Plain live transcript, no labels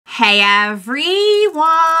Hey everyone!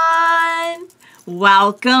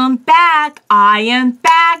 Welcome back. I am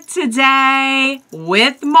back today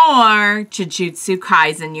with more Jujutsu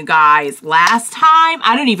Kaisen, you guys. Last time,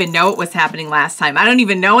 I don't even know what was happening last time. I don't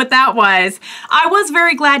even know what that was. I was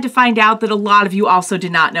very glad to find out that a lot of you also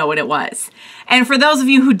did not know what it was. And for those of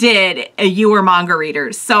you who did, you were manga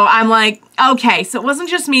readers. So I'm like, okay, so it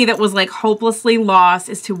wasn't just me that was like hopelessly lost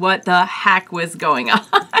as to what the heck was going on.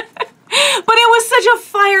 But it was such a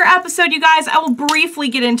fire episode, you guys. I will briefly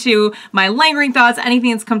get into my lingering thoughts,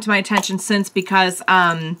 anything that's come to my attention since, because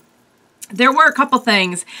there were a couple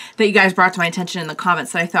things that you guys brought to my attention in the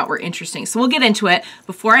comments that I thought were interesting. So we'll get into it.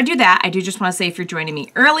 Before I do that, I do just want to say if you're joining me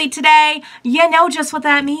early today, you know just what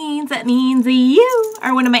that means. That means you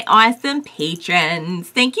are one of my awesome patrons.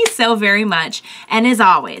 Thank you so very much. And as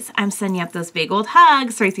always, I'm sending you up those big old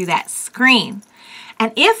hugs right through that screen.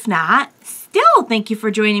 And if not, still, thank you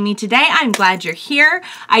for joining me today. I'm glad you're here.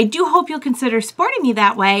 I do hope you'll consider supporting me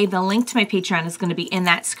that way. The link to my Patreon is going to be in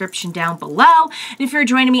that description down below. And if you're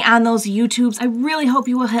joining me on those YouTubes, I really hope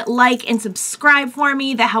you will hit like and subscribe for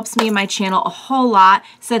me. That helps me and my channel a whole lot.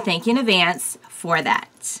 So thank you in advance for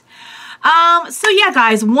that. So yeah,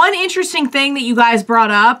 guys, one interesting thing that you guys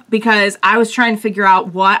brought up, because I was trying to figure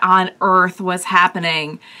out what on earth was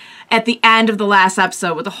happening at the end of the last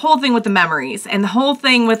episode with the whole thing with the memories and the whole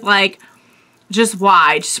thing with like, just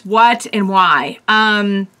why, just what and why.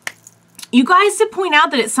 You guys did point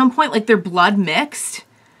out that at some point, like, their blood mixed.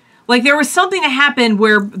 Like, there was something that happened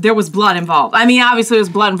where there was blood involved. I mean, obviously, there was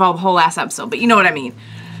blood involved the whole last episode, but you know what I mean.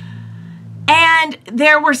 And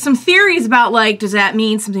there were some theories about, like, does that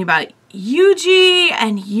mean something about Yuji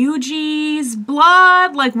and Yuji's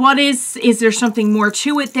blood? Like, what is there something more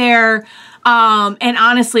to it there? And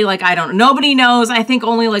honestly, like, I don't know. Nobody knows. I think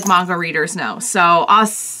only, like, manga readers know. So,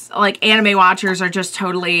 us, like, anime watchers are just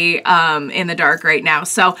totally in the dark right now.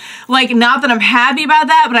 So, like, not that I'm happy about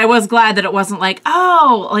that, but I was glad that it wasn't like,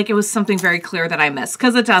 oh, like, it was something very clear that I missed,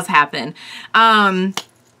 because it does happen.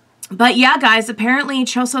 But yeah, guys, apparently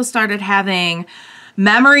Choso started having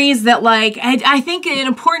memories that, like, I think an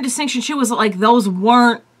important distinction, too, was that, like, those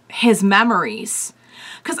weren't his memories.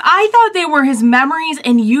 Because I thought they were his memories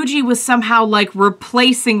and Yuji was somehow, like,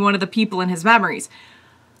 replacing one of the people in his memories.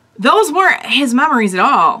 Those weren't his memories at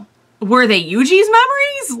all. Were they Yuji's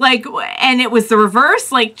memories? Like, and it was the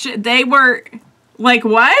reverse? Like, they were, like,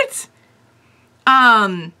 what?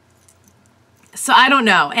 So I don't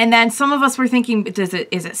know. And then some of us were thinking, is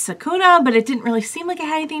it Sukuna? But it didn't really seem like it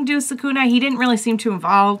had anything to do with Sukuna. He didn't really seem too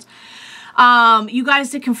involved. You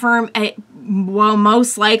guys did confirm it, well,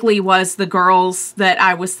 most likely was the girls that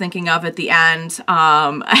I was thinking of at the end.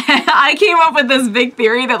 I came up with this big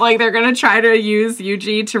theory that, like, they're gonna try to use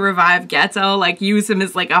Yuji to revive Geto, like, use him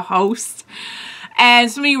as, like, a host. And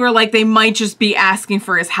some of you were like, they might just be asking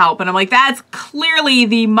for his help. And I'm like, that's clearly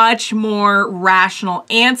the much more rational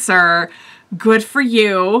answer. Good for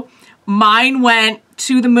you. Mine went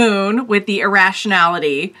to the moon with the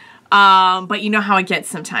irrationality. But you know how I get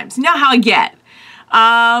sometimes. You know how I get.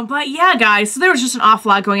 But yeah, guys, so there was just an awful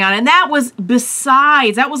lot going on. And that was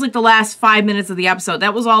besides, that was like the last 5 minutes of the episode.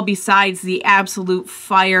 That was all besides the absolute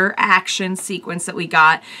fire action sequence that we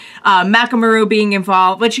got. Makamaru being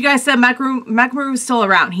involved. But you guys said Makamaru's still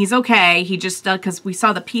around. He's okay. He just, because we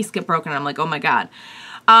saw the piece get broken. I'm like, oh my God.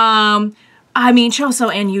 I mean, Choso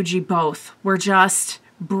and Yuji both were just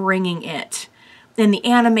bringing it. And the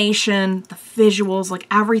animation, the visuals, like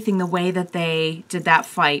everything, the way that they did that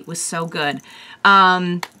fight was so good.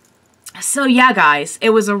 So yeah, guys, it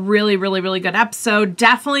was a really, really, really good episode.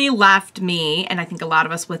 Definitely left me, and I think a lot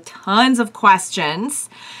of us, with tons of questions.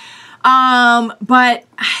 But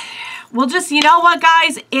we'll just, you know what,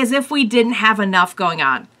 guys, as if we didn't have enough going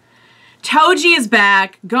on. Toji is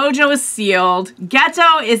back. Gojo is sealed.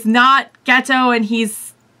 Geto is not Geto, and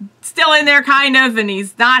he's still in there, kind of, and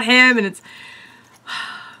he's not him, and it's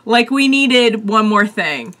like we needed one more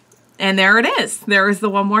thing. And there it is. There is the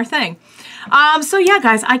one more thing. So yeah,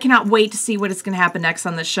 guys, I cannot wait to see what is going to happen next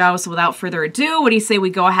on the show. So without further ado, what do you say we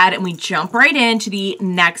go ahead and we jump right into the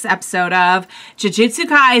next episode of Jujutsu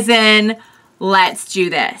Kaisen? Let's do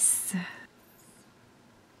this.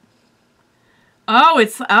 Oh,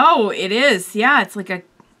 it is. Yeah, it's like a,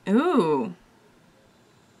 ooh.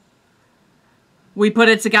 We put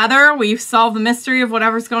it together. We've solved the mystery of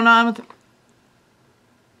whatever's going on with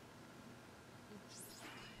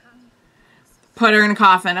Put her in a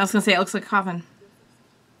coffin. I was going to say, it looks like a coffin.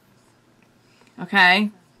 Okay.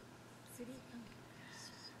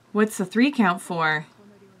 What's the 3 count for?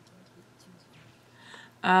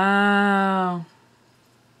 Oh.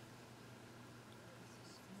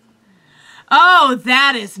 Oh,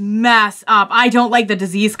 that is messed up. I don't like the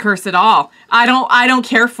disease curse at all. I don't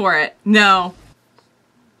care for it. No.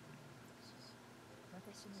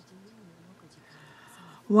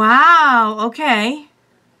 Wow, okay.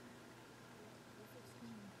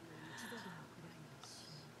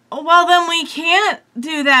 Well, then we can't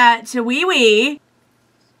do that to Wee Wee.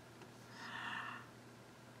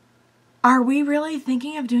 Are we really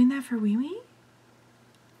thinking of doing that for Wee Wee?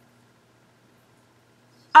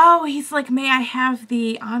 Oh, he's like, may I have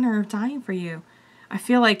the honor of dying for you? I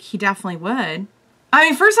feel like he definitely would. I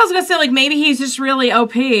mean, first I was going to say, like, maybe he's just really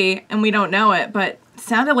OP and we don't know it, but it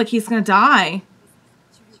sounded like he's going to die.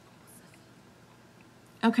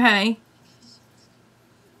 Okay.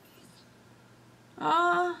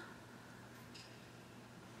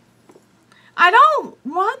 I don't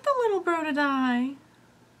want the little bro to die.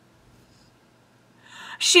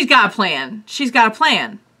 She's got a plan. She's got a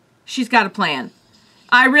plan. She's got a plan.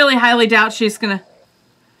 I really highly doubt she's gonna...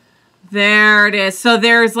 There it is. So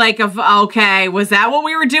there's like a... Okay, was that what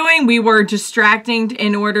we were doing? We were distracting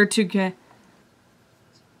in order to get...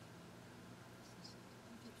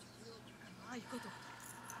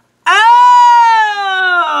 Oh!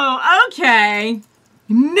 Okay.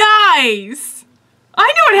 Nice! I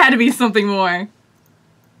knew it had to be something more.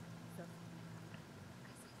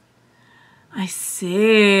 I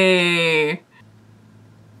see.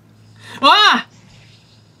 Ah!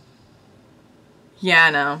 Yeah,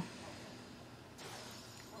 I know.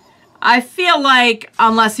 I feel like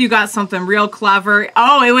unless you got something real clever.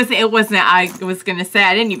 Oh, it wasn't. I was gonna say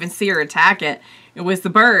I didn't even see her attack it. It was the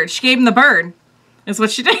bird. She gave him the bird. That's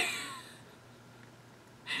what she did.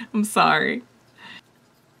 I'm sorry.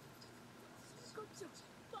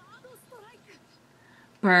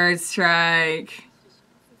 Bird strike.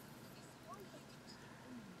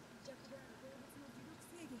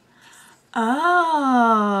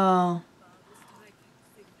 Oh.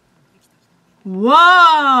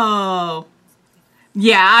 Whoa.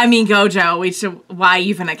 Yeah, I mean, Gojo, why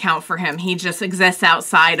even account for him? He just exists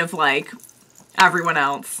outside of, like, everyone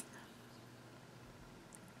else.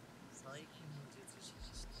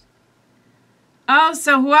 Oh,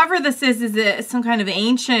 so whoever this is it some kind of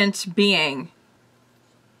ancient being?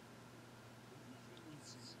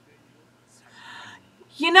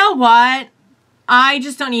 You know what? I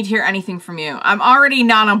just don't need to hear anything from you. I'm already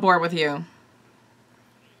not on board with you.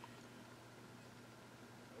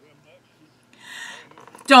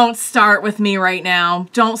 Don't start with me right now.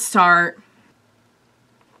 Don't start.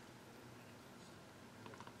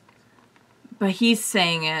 But he's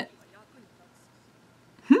saying it.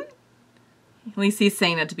 At least he's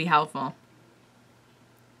saying it to be helpful.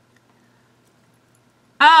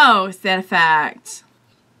 Oh, is that a fact?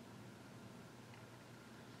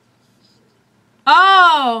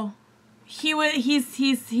 Oh,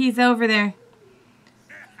 he's over there.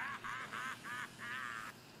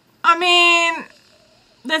 I mean,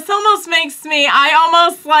 this almost makes me,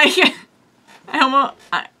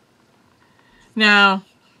 no,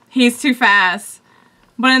 he's too fast.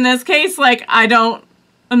 But in this case, like,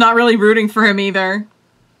 I'm not really rooting for him either.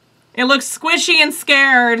 It looks squishy and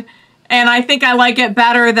scared, and I think I like it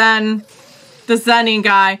better than the Zen'in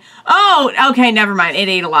guy. Oh, okay, never mind. It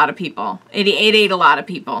ate a lot of people. It ate a lot of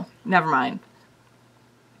people. Never mind.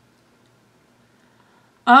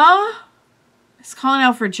 It's calling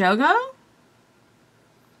out for Jogo?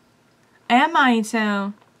 Am I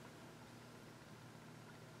too?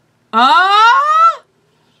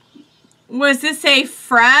 Was this a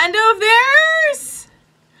friend of theirs?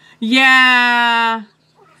 Yeah.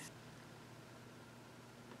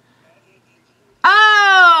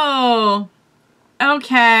 Oh!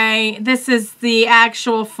 Okay, this is the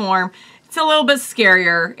actual form. It's a little bit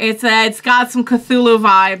scarier. It's got some Cthulhu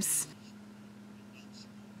vibes.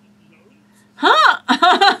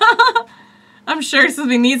 Huh? I'm sure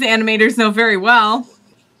something these animators know very well.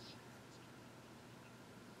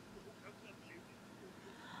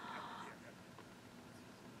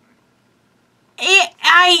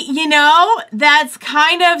 You know, that's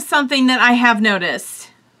kind of something that I have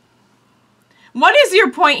noticed. What is your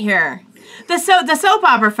point here? The soap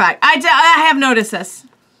opera effect. I have noticed this.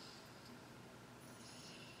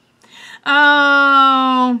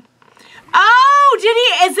 Oh. Oh,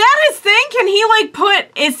 is that his thing? Can he like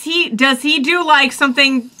does he do like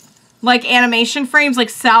something like animation frames, like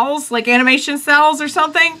cells, like animation cells or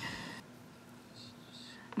something?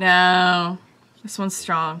 No. This one's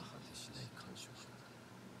strong.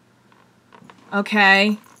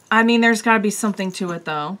 Okay. I mean, there's got to be something to it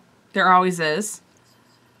though. There always is.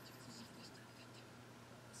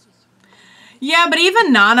 Yeah, but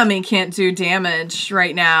even Nanami can't do damage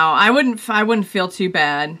right now. I wouldn't feel too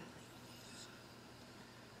bad.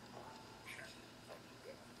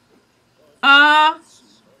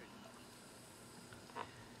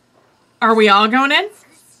 Are we all going in?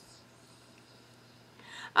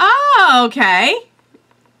 Oh, okay.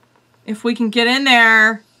 If we can get in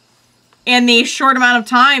there in the short amount of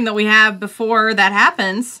time that we have before that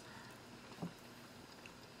happens.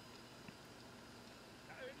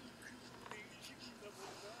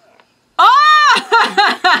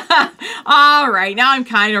 Oh! All right, now I'm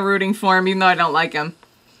kind of rooting for him, even though I don't like him.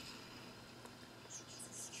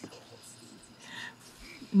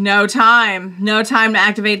 No time. No time to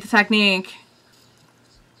activate the technique.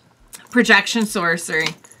 Projection sorcery.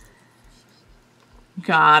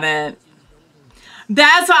 Got it.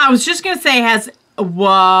 That's what I was just going to say has...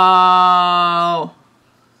 Whoa.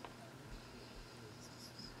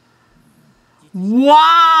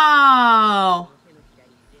 Wow.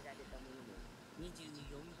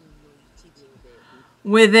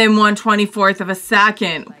 Within 1/24 of a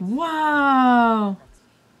second. Whoa.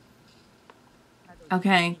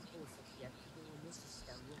 Okay.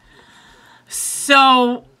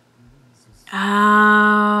 So...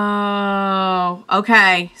 Oh,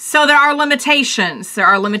 okay. So there are limitations. There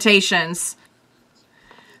are limitations.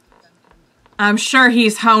 I'm sure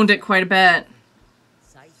he's honed it quite a bit.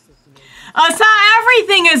 So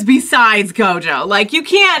everything is besides Gojo. Like, you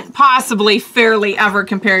can't possibly fairly ever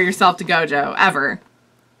compare yourself to Gojo. Ever.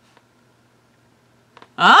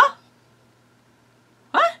 Huh?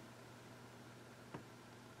 What?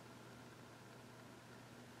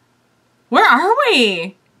 Where are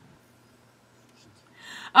we?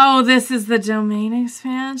 Oh, this is the domain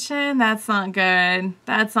expansion? That's not good.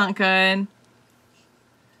 That's not good.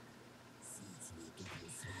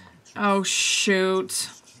 Oh, shoot.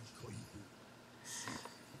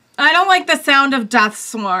 I don't like the sound of Death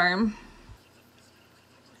Swarm.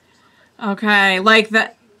 Okay, like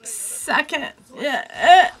the second...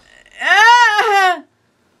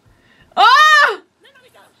 Oh!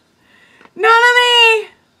 Nanami!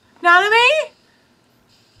 Nanami?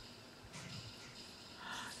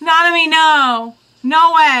 Nanami, no.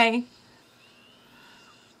 No way.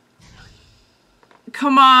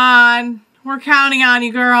 Come on. We're counting on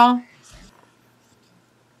you, girl.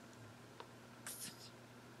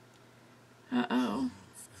 Uh-oh.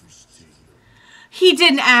 He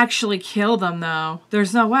didn't actually kill them, though.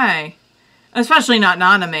 There's no way. Especially not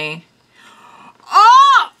Nanami.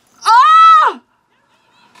 Oh! Oh!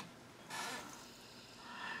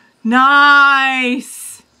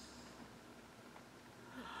 Nice.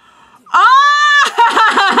 Oh!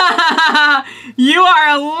 You are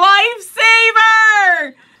a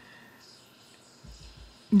lifesaver!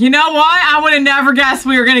 You know what? I would have never guessed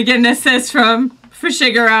we were going to get an assist from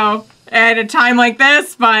Fushiguro at a time like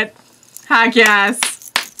this, but heck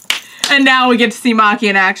yes. And now we get to see Maki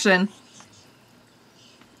in action.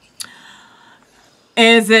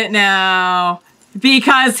 Is it now?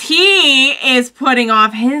 Because he is putting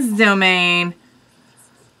off his domain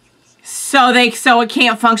so it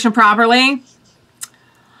can't function properly.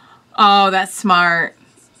 Oh, that's smart.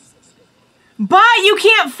 But you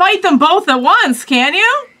can't fight them both at once, can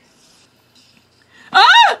you?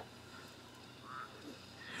 Ah!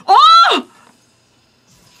 Oh!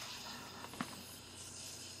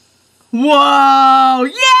 Whoa!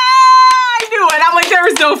 Yeah! I knew it! I'm like, there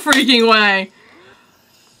was no freaking way.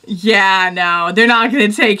 Yeah, no. They're not going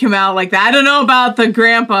to take him out like that. I don't know about the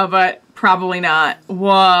grandpa, but probably not.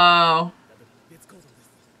 Whoa.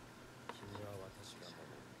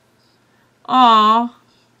 Aw.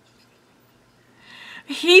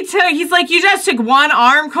 He's like, you just took one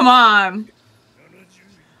arm? Come on.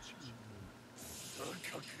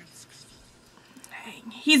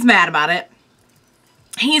 He's mad about it.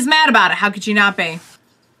 He's mad about it. How could you not be?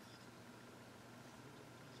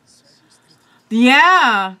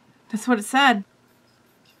 Yeah. That's what it said.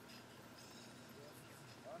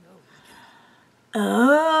 Oh.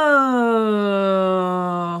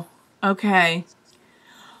 Okay.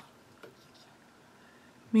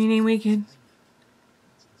 Meaning we can...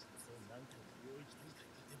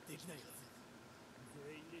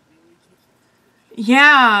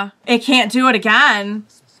 Yeah, it can't do it again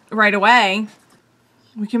right away.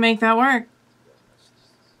 We can make that work.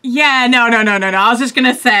 Yeah, no. I was just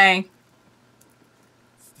gonna say.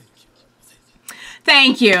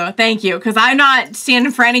 Thank you, because I'm not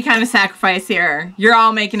standing for any kind of sacrifice here. You're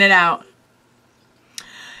all making it out.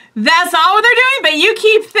 That's all they're doing, but you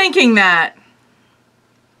keep thinking that.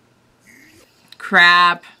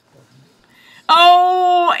 Crap.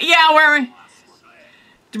 Oh, yeah, we're...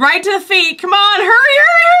 Right to the feet. Come on, hurry.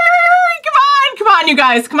 Come on, you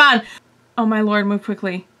guys, come on. Oh, my lord, move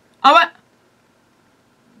quickly. Oh, what?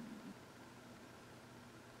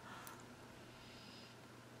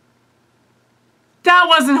 That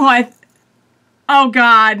wasn't who I... Oh,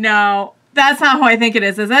 God, no. That's not who I think it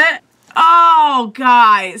is it? Oh,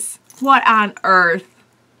 guys. What on earth?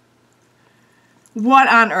 What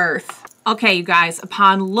on earth? Okay, you guys,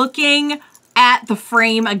 upon looking at the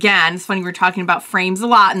frame again, it's funny, we're talking about frames a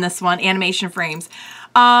lot in this one, animation frames.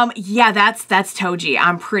 Yeah, that's Toji.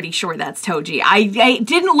 I'm pretty sure that's Toji. I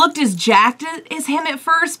didn't look as jacked as him at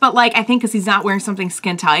first, but like, I think because he's not wearing something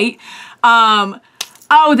skin tight.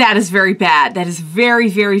 Oh, that is very bad. That is very,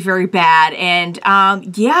 very, very bad. And,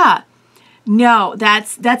 yeah, no,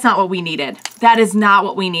 that's not what we needed. That is not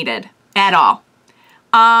what we needed at all.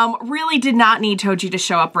 Really did not need Toji to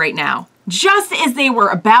show up right now. Just as they were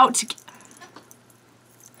about to...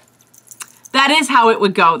 That is how it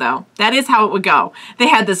would go, though. That is how it would go. They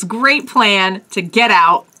had this great plan to get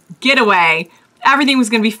out, get away. Everything was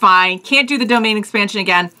going to be fine. Can't do the domain expansion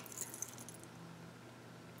again.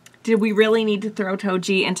 Did we really need to throw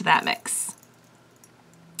Toji into that mix?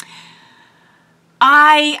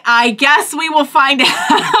 I guess we will find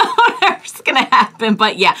out whatever's going to happen.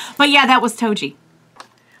 But yeah, that was Toji.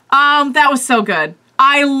 That was so good.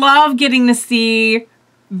 I love getting to see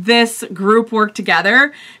this group work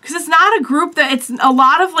together, because it's not a group that, it's a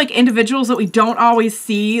lot of like individuals that we don't always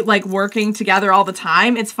see like working together all the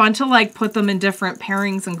time. It's fun to like put them in different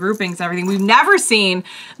pairings and groupings and everything. We've never seen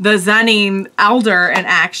the Zen'in elder in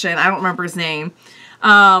action. I don't remember his name.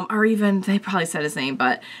 Or even, they probably said his name,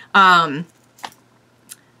 but I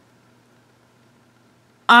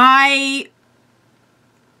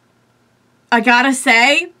gotta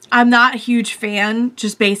say, I'm not a huge fan,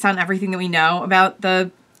 just based on everything that we know about the,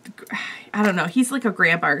 I don't know, he's like a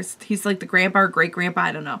grandpa. He's like the grandpa, great-grandpa,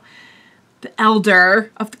 I don't know. The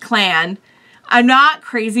elder of the clan. I'm not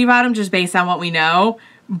crazy about him just based on what we know,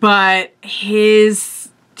 but his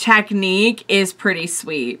technique is pretty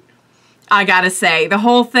sweet. I gotta say, the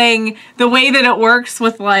whole thing, the way that it works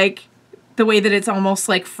with like, the way that it's almost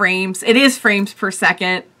like frames, it is frames per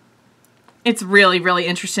second. It's really, really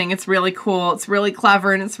interesting. It's really cool. It's really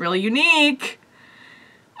clever and it's really unique.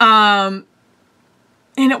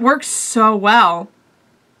 And it works so well.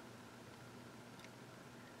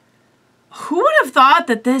 Who would have thought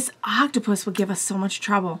that this octopus would give us so much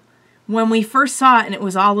trouble when we first saw it and it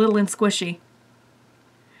was all little and squishy?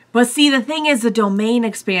 But see, the thing is, the domain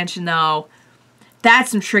expansion though,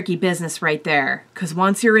 that's some tricky business right there. Because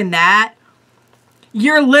once you're in that,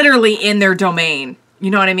 you're literally in their domain.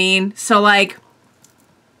 You know what I mean? So, like,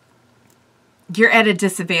 you're at a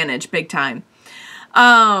disadvantage big time.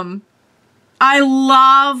 I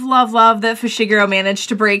love, love, love that Fushiguro managed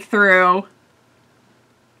to break through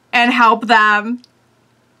and help them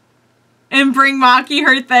and bring Maki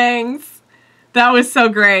her things. That was so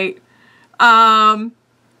great. For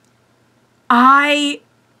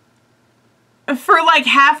like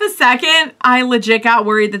half a second, I legit got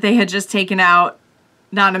worried that they had just taken out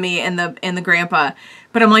Nanami and the grandpa.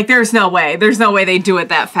 But I'm like, there's no way. There's no way they do it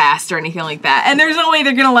that fast or anything like that. And there's no way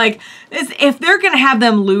they're gonna like, if they're gonna have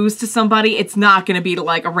them lose to somebody, it's not gonna be to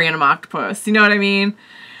like a random octopus. You know what I mean?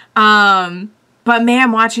 But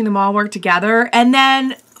man, watching them all work together, and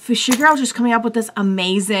then Fushiguro just coming up with this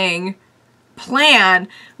amazing plan.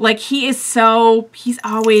 Like he's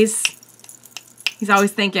always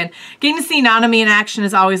thinking. Getting to see Nanami in action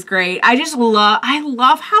is always great. I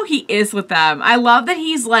love how he is with them. I love that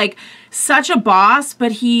he's like such a boss,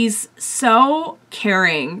 but he's so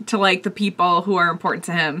caring to like the people who are important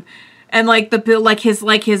to him. And like his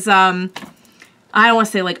I don't want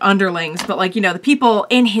to say like underlings, but like, you know, the people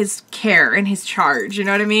in his care, in his charge, you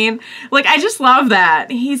know what I mean? Like, I just love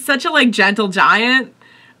that. He's such a like gentle giant.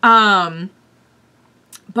 And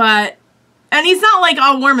he's not like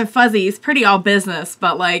all warm and fuzzy. He's pretty all business,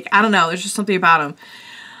 but like, I don't know. There's just something about him.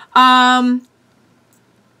 I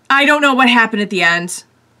don't know what happened at the end.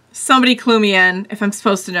 Somebody clue me in if I'm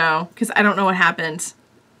supposed to know, because I don't know what happened.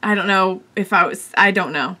 I don't know if I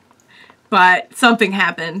don't know. But something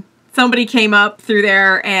happened. Somebody came up through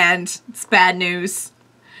there and it's bad news.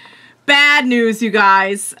 Bad news, you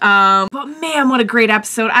guys. But man, what a great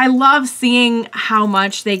episode. I love seeing how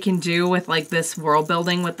much they can do with like this world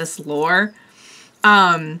building, with this lore.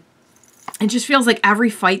 It just feels like every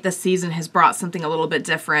fight this season has brought something a little bit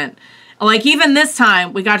different. Like even this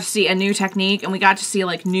time, we got to see a new technique and we got to see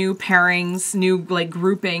like new pairings, new like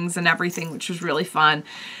groupings and everything, which was really fun.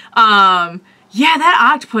 Yeah,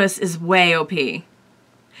 that octopus is way OP.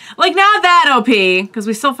 Like not that OP, because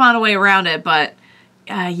we still found a way around it, but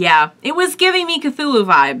yeah, it was giving me Cthulhu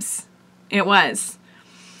vibes. It was.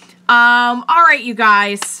 All right, you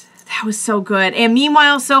guys. That was so good. And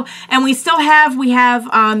meanwhile, we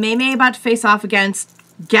have Mei Mei about to face off against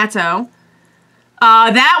Geto.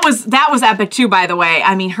 That was epic too, by the way.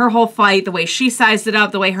 I mean, her whole fight, the way she sized it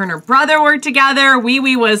up, the way her and her brother worked together. Wee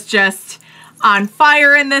Wee was just on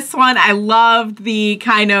fire in this one. I loved the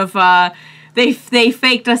kind of, they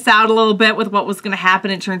faked us out a little bit with what was going to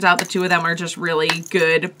happen. It turns out the two of them are just really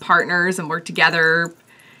good partners and work together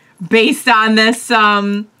based on this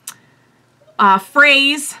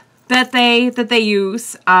phrase that they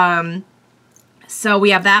use. So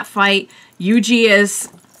we have that fight. Yuji is,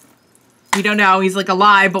 we don't know, he's like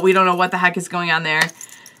alive, but we don't know what the heck is going on there.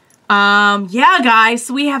 Yeah, guys,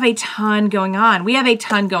 so we have a ton going on.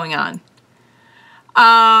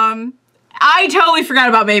 I totally forgot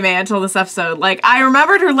about Mei Mei until this episode. Like, I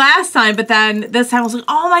remembered her last time, but then this time I was like,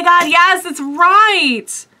 oh my god, yes, that's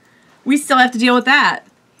right. We still have to deal with that.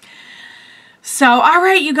 So, all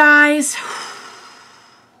right, you guys.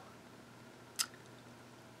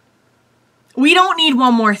 We don't need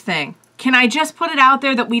one more thing. Can I just put it out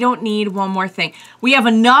there that we don't need one more thing? We have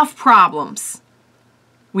enough problems.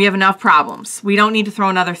 We don't need to throw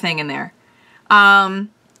another thing in there. All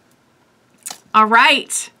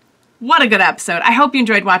right. What a good episode. I hope you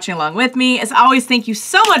enjoyed watching along with me. As always, thank you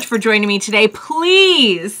so much for joining me today.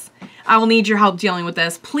 Please, I will need your help dealing with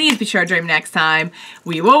this. Please be sure to join me next time.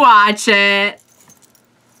 We will watch it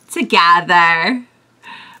together.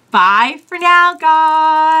 Bye for now,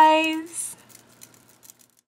 guys.